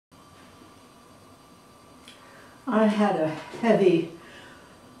I had a heavy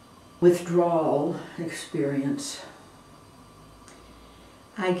withdrawal experience.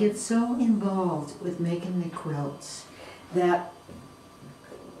 I get so involved with making the quilts that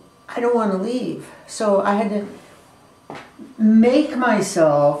I don't want to leave. So I had to make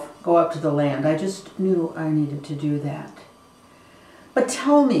myself go up to the land. I just knew I needed to do that. But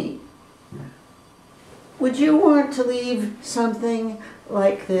tell me, would you want to leave something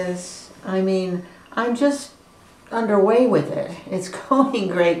like this? I mean, I'm just underway with it. It's going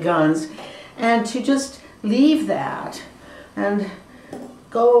great guns. And to just leave that and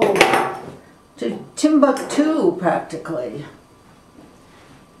go to Timbuktu practically,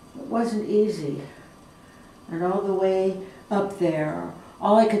 it wasn't easy. And all the way up there,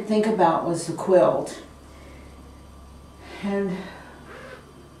 all I could think about was the quilt. And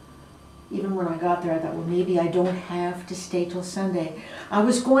even when I got there, I thought, well, maybe I don't have to stay till Sunday. I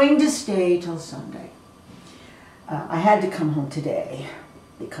was going to stay till Sunday. I had to come home today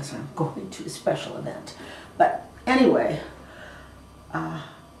because I'm going to a special event. But anyway, I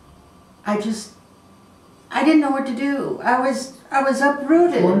didn't know what to do. I was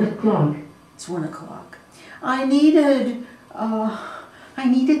uprooted. 1 o'clock. It's 1 o'clock. I needed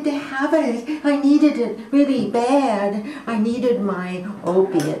to have it. I needed it really bad. I needed my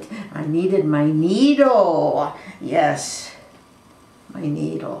opiate. I needed my needle. Yes, my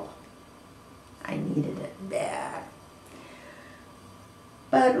needle. I needed it bad.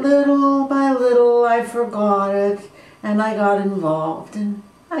 But little by little I forgot it and I got involved and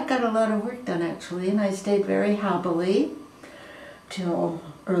I got a lot of work done actually, and I stayed very happily till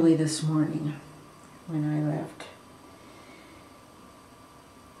early this morning when I left.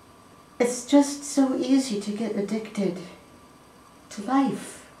 It's just so easy to get addicted to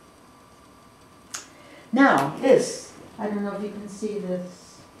life. Now, this, I don't know if you can see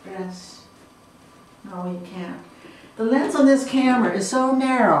this dress. No, you can't. The lens on this camera is so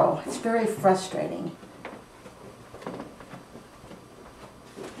narrow, it's very frustrating.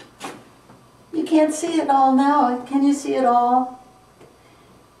 You can't see it all now. Can you see it all?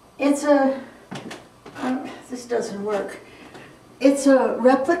 It's a, this doesn't work. It's a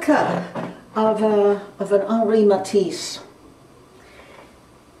replica of an Henri Matisse.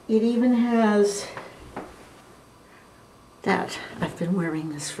 It even has that. I've been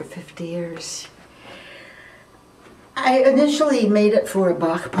wearing this for 50 years. I initially made it for a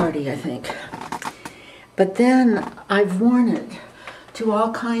Bach party, I think. But then I've worn it to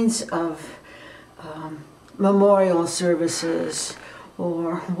all kinds of memorial services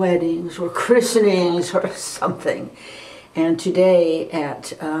or weddings or christenings or something. And today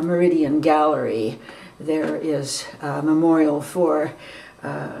at Meridian Gallery, there is a memorial for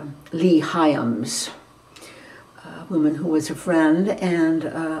Leigh Hyams, a woman who was a friend and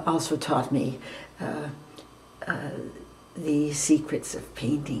also taught me the secrets of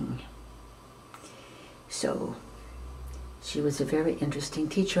painting. So she was a very interesting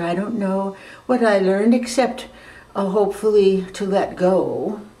teacher. I don't know what I learned except hopefully to let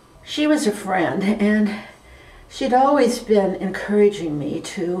go. She was a friend and she'd always been encouraging me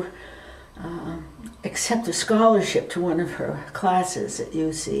to accept a scholarship to one of her classes at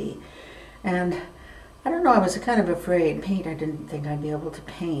UC. And I don't know, I was kind of afraid. Paint, I didn't think I'd be able to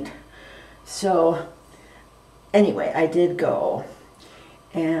paint. So anyway, I did go.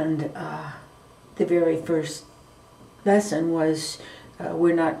 And the very first lesson was,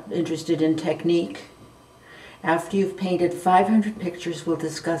 we're not interested in technique. After you've painted 500 pictures, we'll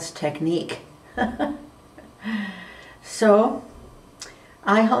discuss technique. So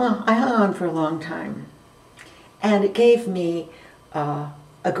I hung on for a long time, and it gave me a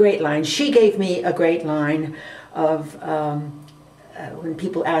great line. She gave me a great line of when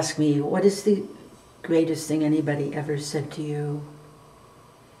people ask me, what is the greatest thing anybody ever said to you?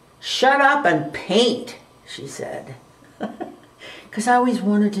 Shut up and paint, she said. Because I always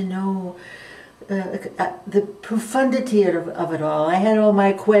wanted to know the profundity of it all. I had all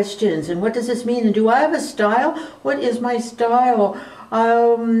my questions, and what does this mean? And do I have a style? What is my style?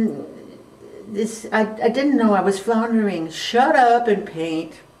 I didn't know. I was floundering. Shut up and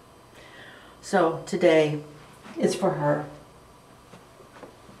paint. So today is for her.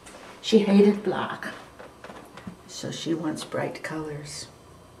 She hated black, so she wants bright colors.